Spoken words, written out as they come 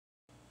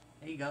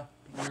There you go.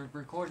 You're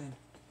recording.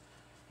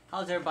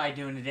 How's everybody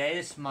doing today?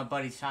 This is my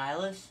buddy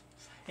Silas.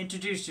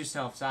 Introduce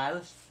yourself,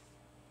 Silas.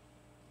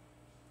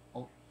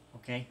 Oh,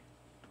 okay.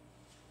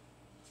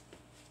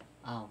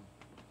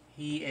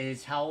 He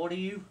is, how old are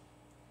you?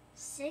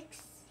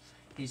 6.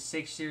 He's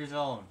 6 years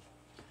old.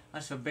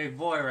 That's a big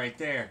boy right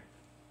there.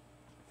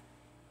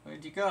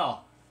 Where'd you go?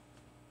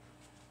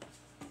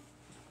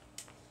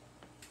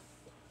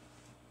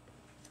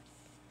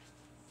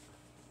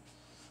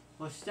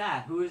 What's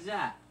that? Who is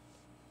that?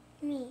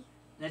 Me.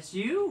 That's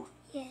you?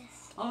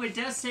 Yes. Oh, it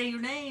does say your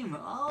name.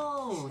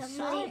 Oh,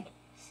 Somebody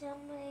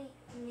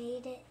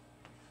made it.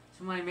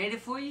 Somebody made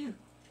it for you?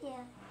 Yeah.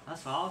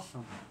 That's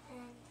awesome.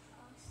 And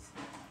also,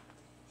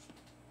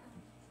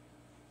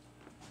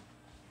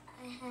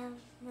 I have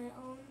my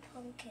own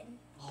pumpkin.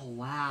 Oh,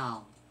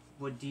 wow.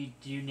 What, do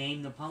you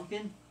name the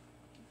pumpkin?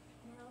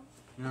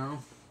 No. No?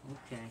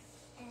 Okay.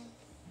 And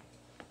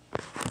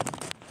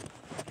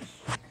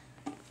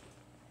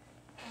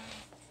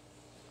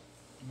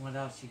What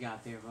else you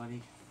got there,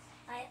 buddy?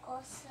 I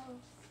also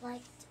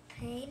like to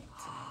paint.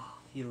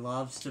 He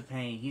loves to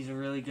paint. He's a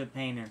really good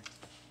painter.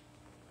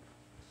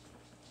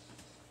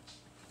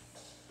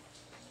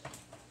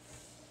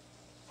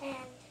 And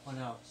What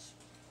else?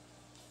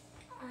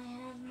 I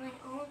have my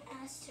own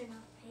astronaut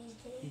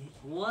painting.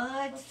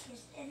 What? Which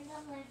is in the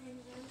living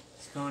room.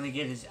 He's going to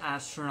get his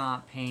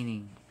astronaut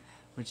painting,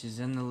 which is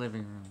in the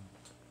living room.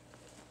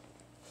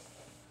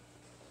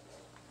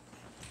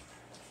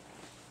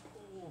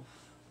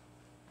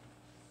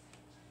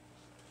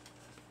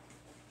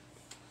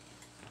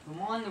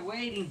 Come on, they're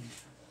waiting.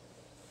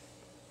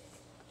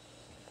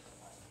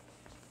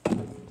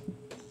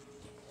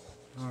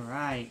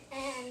 Alright,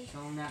 And show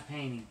them that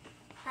painting.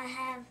 I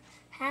have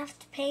half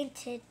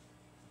painted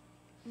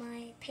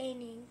my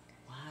painting.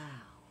 Wow,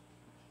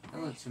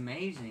 that looks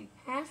amazing.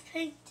 Half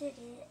painted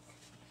it.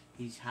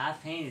 He's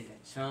half painted it,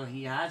 so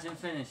he hasn't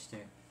finished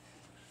it.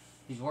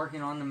 He's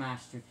working on the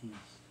masterpiece.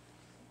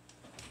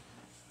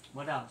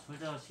 What else?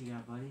 What else you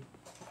got, buddy?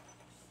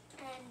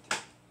 And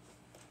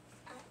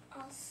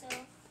I also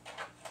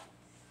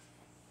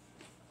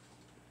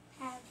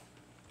have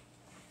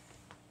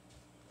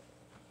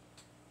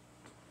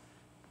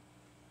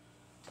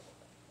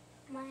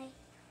my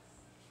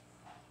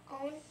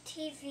own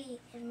TV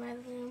in my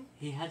room.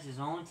 He has his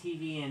own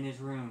TV in his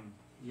room.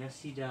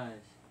 Yes, he does.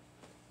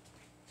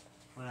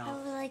 What I would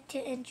else? like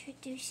to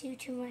introduce you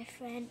to my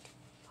friend.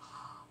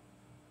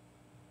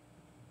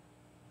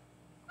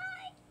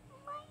 Hi,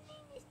 my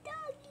name is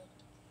Doggy.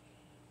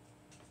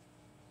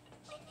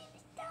 My name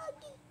is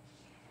Doggy.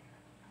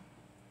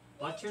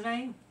 What's your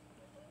name?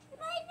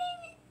 My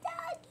name is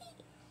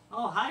Doggy.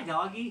 Oh, hi,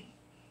 doggy.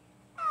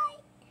 Hi.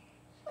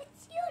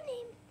 What's your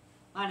name?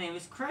 My name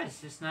is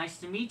Chris. It's nice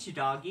to meet you,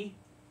 doggy.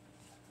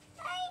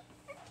 Hi.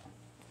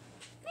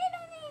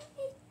 Middle name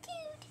is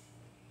Jude.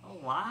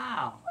 Oh,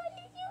 wow. What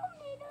is your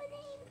middle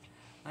name?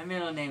 My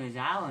middle name is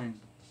Alan.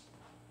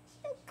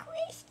 So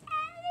Chris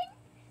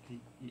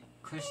Allen.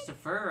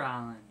 Christopher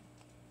Allen.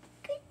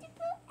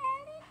 Christopher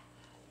Allen.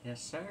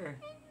 Yes, sir.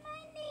 And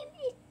my name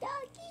is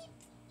Doggy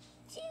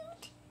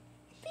Jude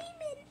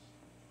Beeman.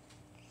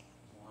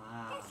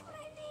 Wow. That's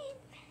my name.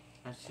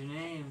 That's your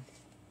name.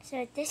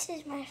 So this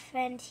is my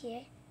friend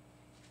here.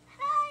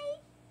 Hi.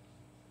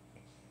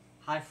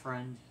 Hi,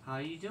 friend. How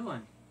are you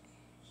doing?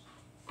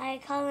 I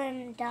call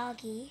him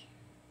Doggy.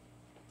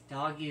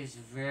 Doggy is a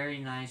very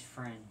nice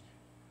friend.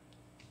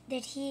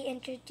 Did he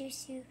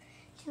introduce you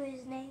to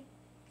his name?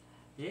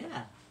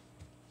 Yeah.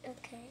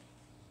 Okay.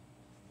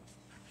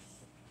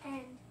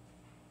 And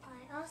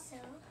I also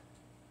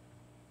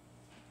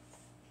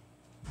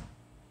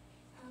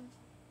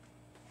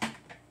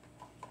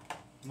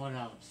What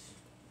else?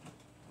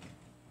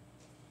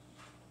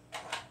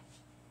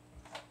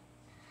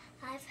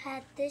 I've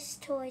had this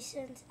toy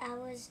since I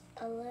was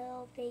a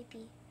little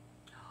baby.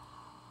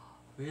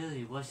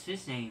 Really? What's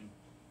his name?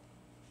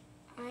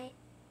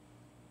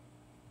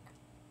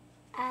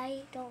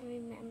 I don't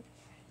remember.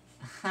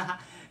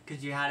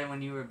 Because you had it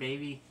when you were a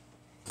baby?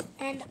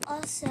 And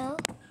also,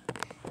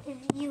 if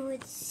you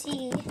would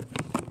see,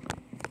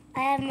 I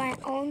have my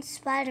own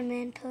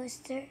Spider-Man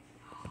poster.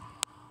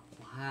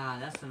 Wow,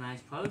 that's a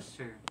nice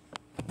poster.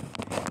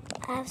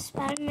 I have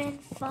Spider-Man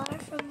Far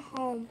From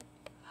Home.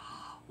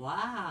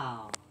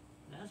 Wow,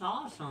 that's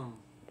awesome.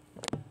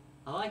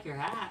 I like your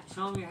hat.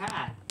 Show him your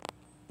hat.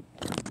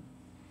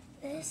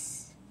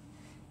 This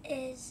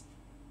is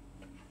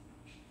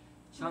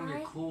Show him your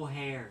My- cool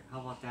hair. How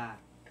about that?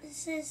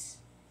 this is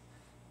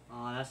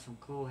Oh, that's some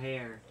cool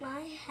hair. my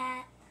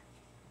hat,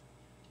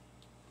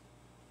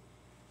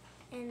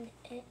 and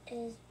it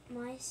is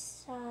my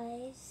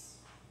size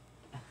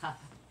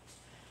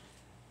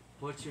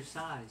What's your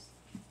size?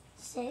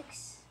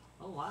 6.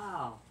 Oh,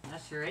 wow.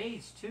 That's your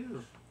age,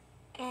 too.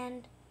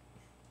 And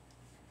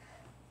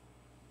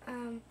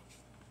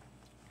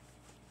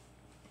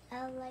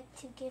I would like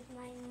to give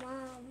my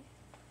mom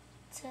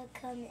to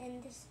come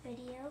in this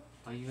video.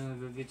 Are you going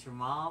to go get your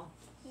mom?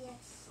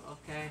 Yes.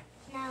 Okay.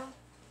 Now,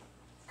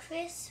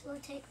 Chris will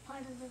take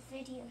part of the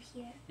video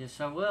here. Yes,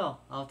 I will.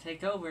 I'll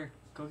take over.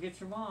 Go get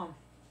your mom.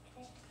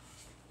 Okay.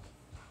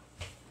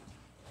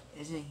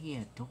 Isn't he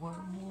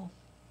adorable?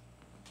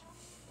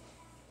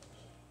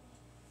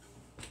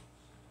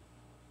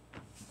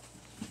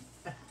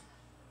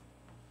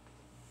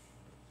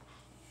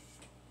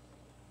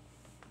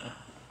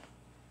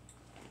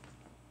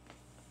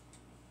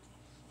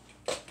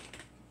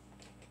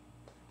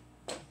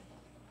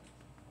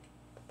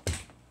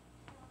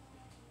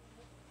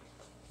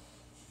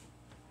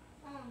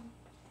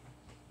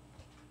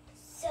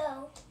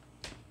 So,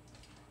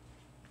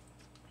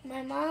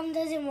 my mom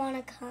doesn't want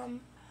to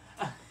come,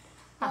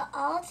 but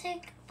I'll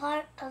take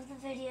part of the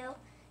video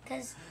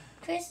because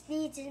Chris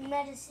needs his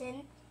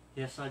medicine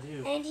Yes, I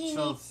do. and he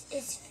So, needs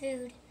his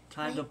food.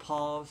 time to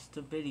pause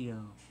the video.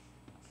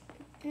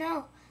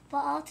 No, but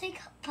I'll take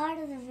part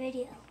of the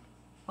video.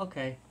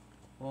 Okay.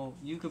 Well,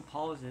 you can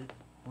pause it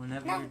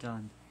whenever No. you're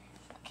done.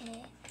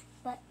 Okay,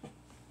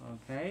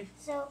 Okay?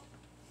 so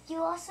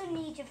you also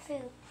need your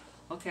food.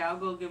 Okay, I'll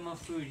go get my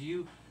food.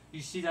 You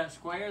see that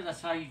square?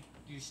 That's how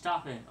you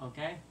stop it,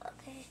 okay?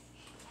 Okay.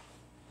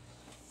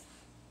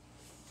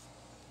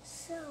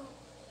 So,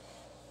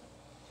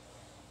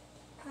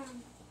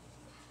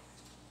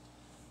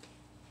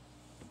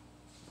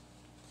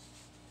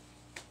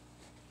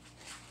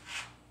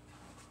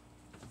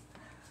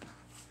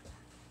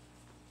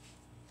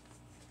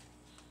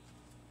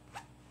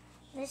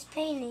 this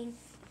painting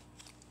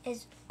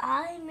is,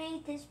 I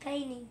made this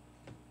painting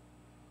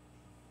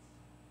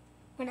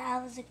when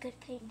I was a good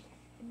painter,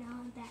 and now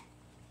I'm bad.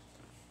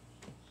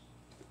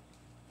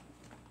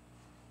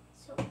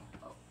 So,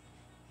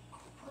 I'll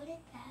put it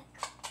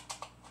back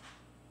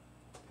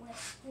where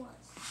it was.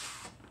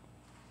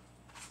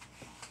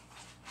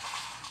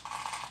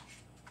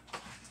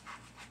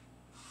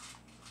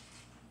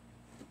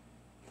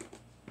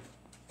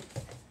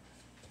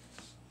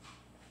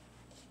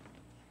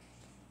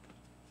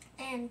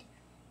 And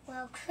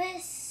while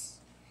Chris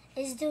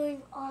is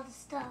doing all the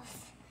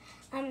stuff,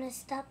 I'm going to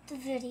stop the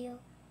video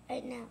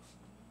right now.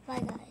 Bye,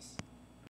 guys.